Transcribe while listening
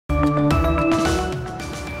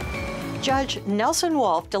Judge Nelson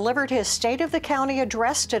Wolff delivered his State of the County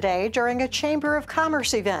address today during a Chamber of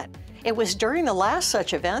Commerce event. It was during the last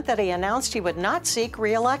such event that he announced he would not seek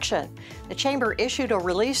re-election. The Chamber issued a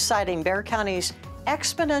release citing Bexar County's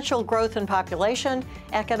exponential growth in population,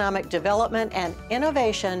 economic development, and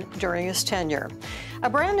innovation during his tenure. A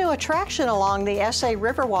brand new attraction along the SA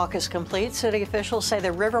Riverwalk is complete. City officials say the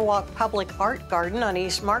Riverwalk Public Art Garden on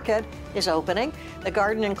East Market is opening. The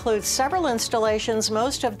garden includes several installations,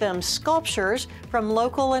 most of them sculptures from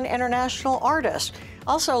local and international artists.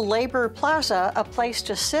 Also, Labor Plaza, a place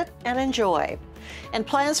to sit and enjoy. And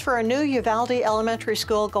plans for a new Uvalde Elementary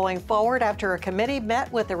School going forward after a committee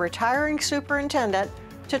met with the retiring superintendent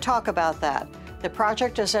to talk about that. The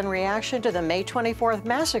project is in reaction to the May 24th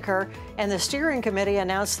massacre, and the steering committee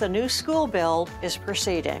announced the new school build is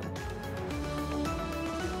proceeding.